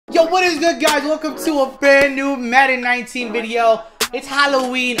Yo, what is good, guys? Welcome to a brand new Madden 19 video. It's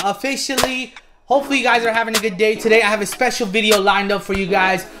Halloween officially. Hopefully you guys are having a good day today. I have a special video lined up for you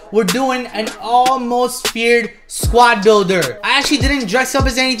guys. We're doing an almost feared squad builder. I actually didn't dress up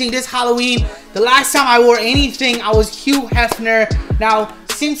as anything this Halloween. The last time I wore anything, I was Hugh Hefner. Now,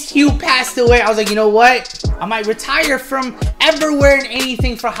 since Hugh passed away, I was like, you know what? I might retire from ever wearing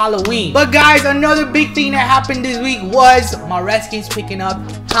anything for Halloween. But guys, another big thing that happened this week was my Redskins picking up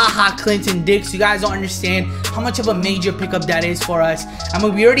Clinton Dix. You guys don't understand how much of a major pickup that is for us. I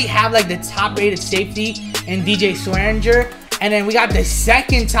mean, we already have like the top rated safety in DJ Swearinger, and then we got the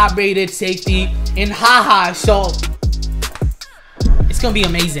second top rated safety in so it's gonna be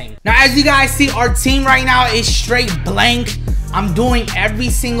amazing. Now, as you guys see, our team right now is straight blank. I'm doing every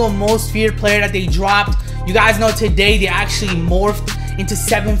single most feared player that they dropped. You guys know today they actually morphed into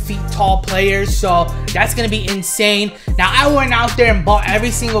 7 feet tall players, so that's gonna be insane. Now, I went out there and bought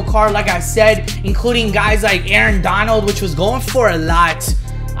every single card, like I said, including guys like Aaron Donald, which was going for a lot.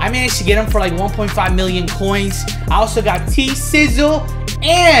 I managed to get him for like 1.5 million coins. I also got T-Sizzle,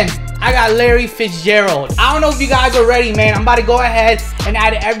 and I got Larry Fitzgerald. I don't know if you guys are ready, man. I'm about to go ahead and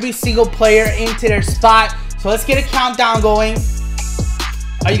add every single player into their spot. So let's get a countdown going.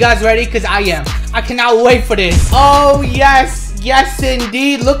 Are you guys ready? Because I am. I cannot wait for this. Oh, yes. Yes,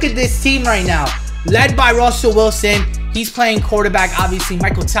 indeed. Look at this team right now. Led by Russell Wilson. He's playing quarterback, obviously.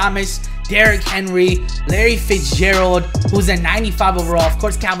 Michael Thomas, Derrick Henry, Larry Fitzgerald, who's a 95 overall. Of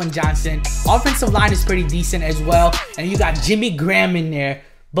course, Calvin Johnson. Offensive line is pretty decent as well. And you got Jimmy Graham in there.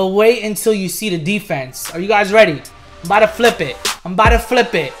 But wait until you see the defense. Are you guys ready? I'm about to flip it. I'm about to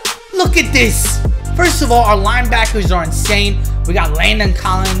flip it. Look at this. First of all, our linebackers are insane. We got Landon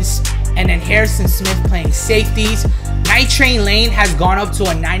Collins and then Harrison Smith playing safeties. Night Train Lane has gone up to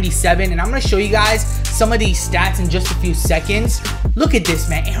a 97, and I'm going to show you guys some of these stats in just a few seconds. Look at this,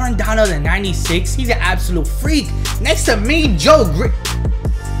 man. Aaron Donald at 96. He's an absolute freak. Next to me, Joe Grit.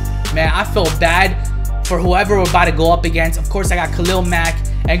 Man, I feel bad for whoever we're about to go up against. Of course, I got Khalil Mack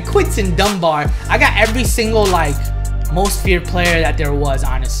and Quinton Dunbar. I got every single, like, most feared player that there was,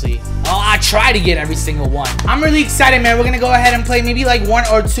 honestly. Oh, I try to get every single one. I'm really excited, man. We're gonna go ahead and play maybe like 1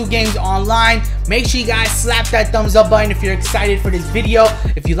 or 2 games online. Make sure you guys slap that thumbs up button if you're excited for this video,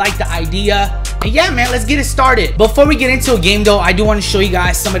 if you like the idea. And yeah, man, let's get it started. Before we get into a game though, I do want to show you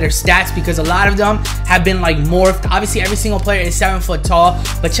guys some of their stats because a lot of them have been like morphed. Obviously, every single player is 7 foot tall,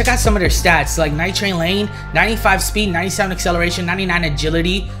 but check out some of their stats. Like Night Train Lane, 95 speed, 97 acceleration, 99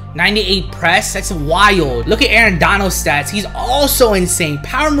 agility, 98 press. That's wild. Look at Aaron Donald's stats. He's also insane.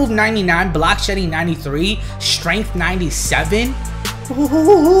 Power move 99, block shedding 93, strength 97.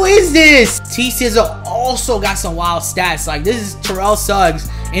 Who is this? T-Sizzle also got some wild stats. Like, this is Terrell Suggs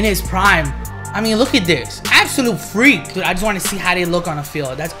in his prime. I mean, look at this. Absolute freak. Dude, I just want to see how they look on the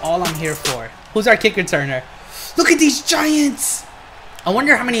field. That's all I'm here for. Who's our kick returner? Look at these giants. I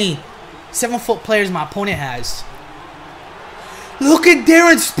wonder how many 7 foot players my opponent has. Look at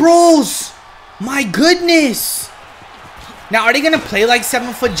Darren Sproles. My goodness. Now, are they going to play like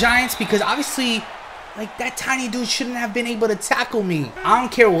 7 foot giants? Because obviously, like, that tiny dude shouldn't have been able to tackle me. I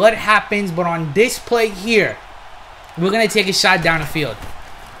don't care what happens, but on this play here, we're going to take a shot down the field.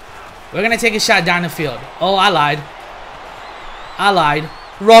 We're going to take a shot down the field. Oh, I lied. I lied.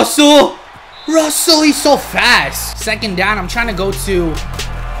 Russell. Russell, he's so fast. Second down, I'm trying to go to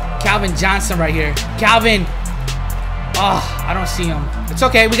Calvin Johnson right here. Calvin. Oh, I don't see him. It's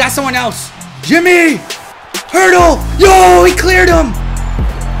okay. We got someone else. Jimmy. Hurdle. Yo, he cleared him.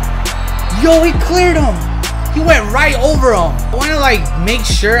 Yo, he cleared him. He went right over him. I want to, like, make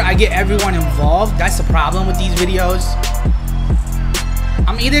sure I get everyone involved. That's the problem with these videos.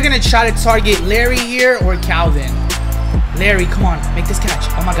 I'm either going to try to target Larry here or Calvin. Larry, come on. Make this catch.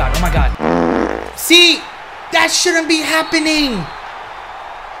 Oh, my God. Oh, my God. See? That shouldn't be happening.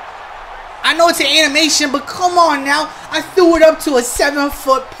 I know it's an animation, but come on now. I threw it up to a 7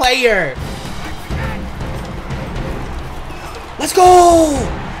 foot player. Let's go.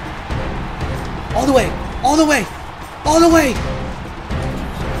 All the way. All the way. All the way.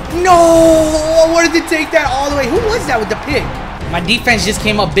 No. I wanted to take that all the way. Who was that with the pick? My defense just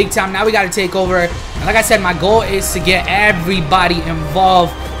came up big time. Now we got to take over. And like I said, my goal is to get everybody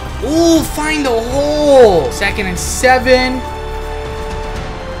involved. Ooh, find the hole. 2nd and 7.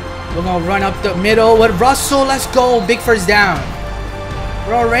 We're going to run up the middle with Russell. Let's go. Big first down.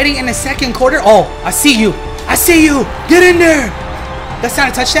 We're already in the 2nd quarter. Oh, I see you. I see you. Get in there. That's not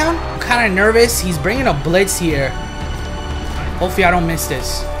a touchdown? I'm kind of nervous. He's bringing a blitz here. Hopefully I don't miss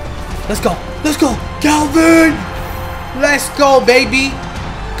this. Let's go. Let's go. Calvin. Let's go, baby.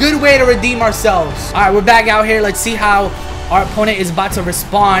 Good way to redeem ourselves. All right, we're back out here. Let's see how Our opponent is about to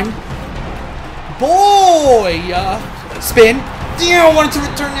respond. Boy! Spin. Damn, I wanted to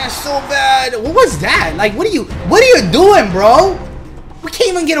return that so bad. What was that? Like, what are you doing, bro? We can't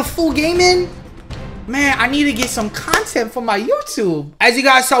even get a full game in? Man, I need to get some content for my YouTube. As you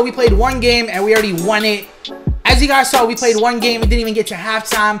guys saw, we played one game and we already won it. As you guys saw, we played one game and didn't even get to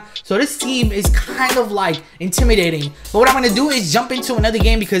halftime. So this team is kind of like intimidating. But what I'm going to do is jump into another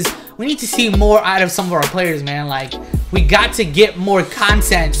game because we need to see more out of some of our players, man. Like, we got to get more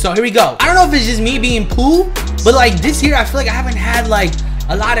content. So here we go. I don't know if it's just me being poo, but like this year, I feel like I haven't had like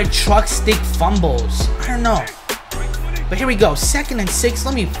a lot of truck stick fumbles. I don't know. But here we go. 2nd and 6.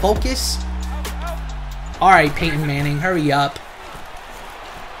 Let me focus. All right, Peyton Manning, hurry up.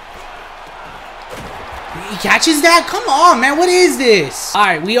 He catches that? Come on, man. What is this? All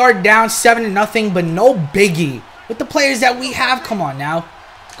right, we are down 7-0, but no biggie. With the players that we have, come on now.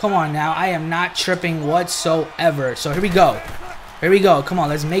 Come on now. I am not tripping whatsoever. So here we go. Here we go. Come on,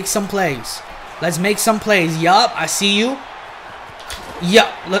 let's make some plays. Let's make some plays. Yup, I see you.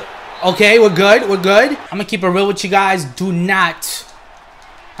 Yup. Look. Okay, we're good. We're good. I'm going to keep it real with you guys. Do not,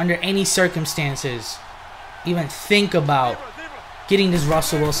 under any circumstances, even think about getting this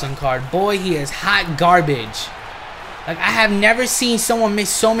Russell Wilson card. Boy, he is hot garbage. Like, I have never seen someone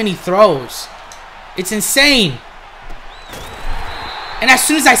miss so many throws. It's insane. And as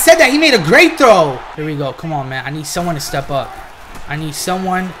soon as I said that, he made a great throw. Here we go. Come on, man. I need someone to step up. I need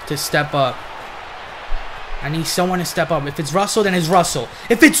someone to step up. I need someone to step up. If it's Russell, then it's Russell.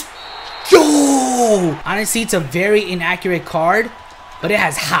 If it's... Yo! Honestly, it's a very inaccurate card, but it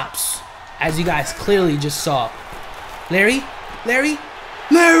has hops, as you guys clearly just saw. Larry? Larry?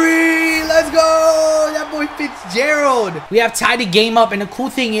 Larry! Let's go! That boy Fitzgerald. We have tied the game up, and the cool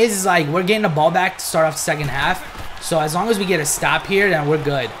thing is like, we're getting the ball back to start off the second half. So as long as we get a stop here, then we're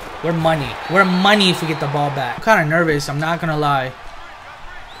good. We're money. We're money if we get the ball back. I'm kind of nervous. I'm not going to lie.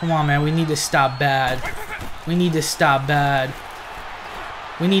 Come on, man. We need to stop bad. We need to stop bad.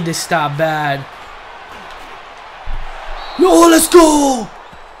 We need to stop bad. Yo, let's go!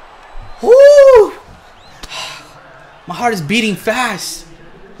 Woo! My heart is beating fast.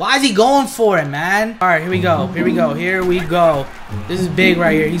 Why is he going for it, man? All right, here we go. Here we go. Here we go. This is big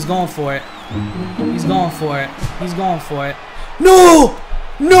right here. He's going for it. He's going for it. He's going for it. No!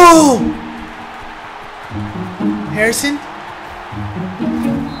 No! Harrison?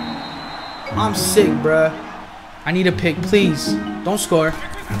 I'm sick, bruh. I need a pick, please. Don't score.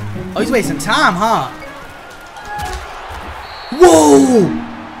 Oh, he's wasting time, huh? Whoa!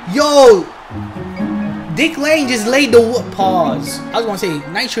 Yo! Dick Lane just laid the wood. Pause. I was gonna say,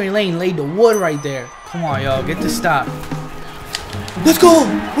 Nitrate Lane laid the wood right there. Come on, yo. Get the stop. Let's go!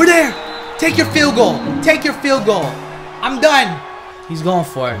 We're there! Take your field goal. Take your field goal. I'm done. He's going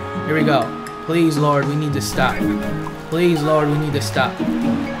for it. Here we go. Please, Lord, we need to stop. Please, Lord, we need to stop.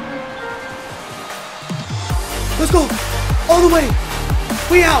 Let's go. All the way.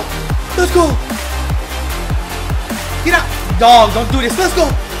 We out. Let's go. Get out. Dog, don't do this. Let's go.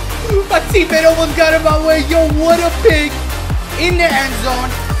 My teammate almost got in my way. Yo, what a pick. In the end zone.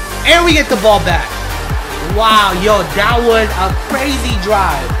 And we get the ball back. Wow, yo, that was a crazy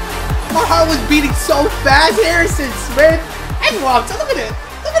drive. My heart was beating so fast. Harrison Smith. Hey, Rob, look at it.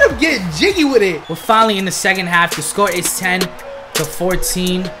 Look at him getting jiggy with it. We're finally in the second half. The score is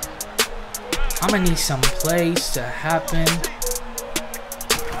 10-14. I'm going to need some plays to happen.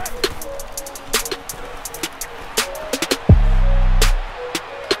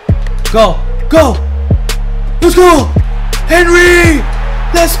 Go. Go. Let's go. Henry.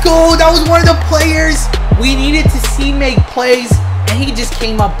 Let's go. That was one of the players we needed to see make plays, and he just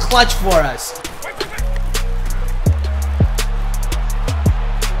came up clutch for us.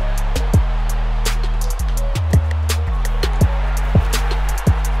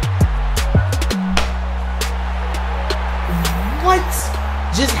 What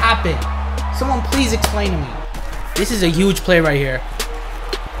just happened? Someone please explain to me. This is a huge play right here.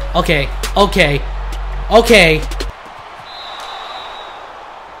 Okay, okay, okay.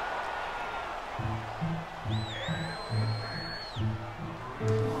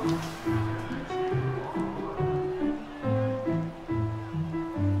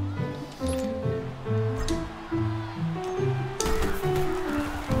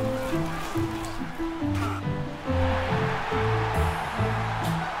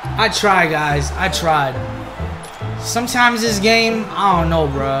 I tried, guys. I tried. Sometimes this game, I don't know,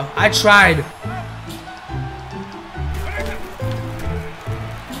 bro. I tried.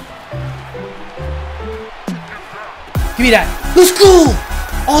 Give me that. Let's go!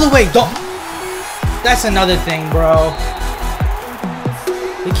 All the way. Don't. That's another thing, bro.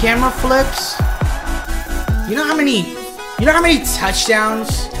 The camera flips. You know how many You know how many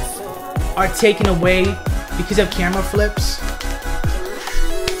touchdowns are taken away because of camera flips?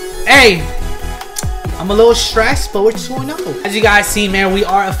 Hey, I'm a little stressed, but we're 2-0. As you guys see, man, we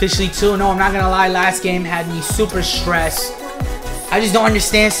are officially 2-0. I'm not gonna lie, last game had me super stressed. I just don't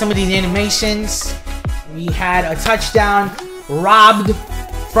understand some of these animations. We had a touchdown robbed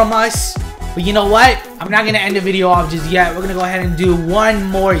from us. But you know what? I'm not gonna end the video off just yet. We're gonna go ahead and do one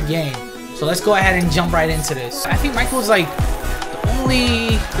more game. So let's go ahead and jump right into this. I think Michael's like the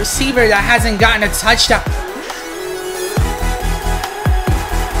only receiver that hasn't gotten a touchdown.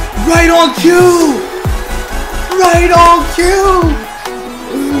 Right on cue! Right on cue!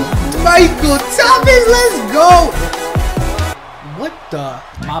 Michael Thomas, let's go! What the?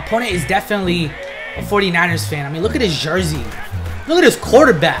 My opponent is definitely a 49ers fan. I mean, look at his jersey. Look at his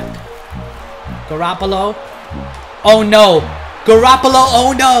quarterback. Garoppolo. Oh no. Garoppolo,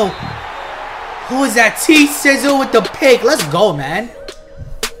 oh no. Who is that? T-Sizzle with the pick. Let's go, man.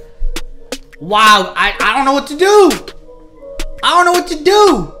 Wow, I don't know what to do. I don't know what to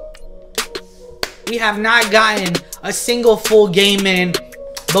do. We have not gotten a single full game in,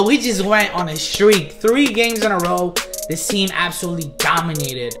 but we just went on a streak. 3 games in a row. This team absolutely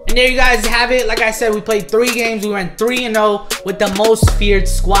dominated. And there you guys have it. Like I said, we played 3 games. We went 3-0 with the most feared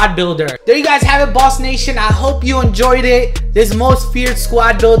squad builder. There you guys have it, Boss Nation. I hope you enjoyed it. This most feared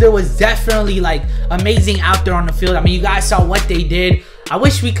squad builder was definitely like amazing out there on the field. I mean, you guys saw what they did. I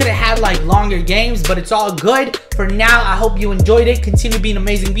wish we could have had like longer games, but it's all good. For now, I hope you enjoyed it. Continue being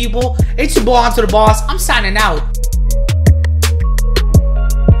amazing people. It's your boy AntoDaBoss. I'm signing out.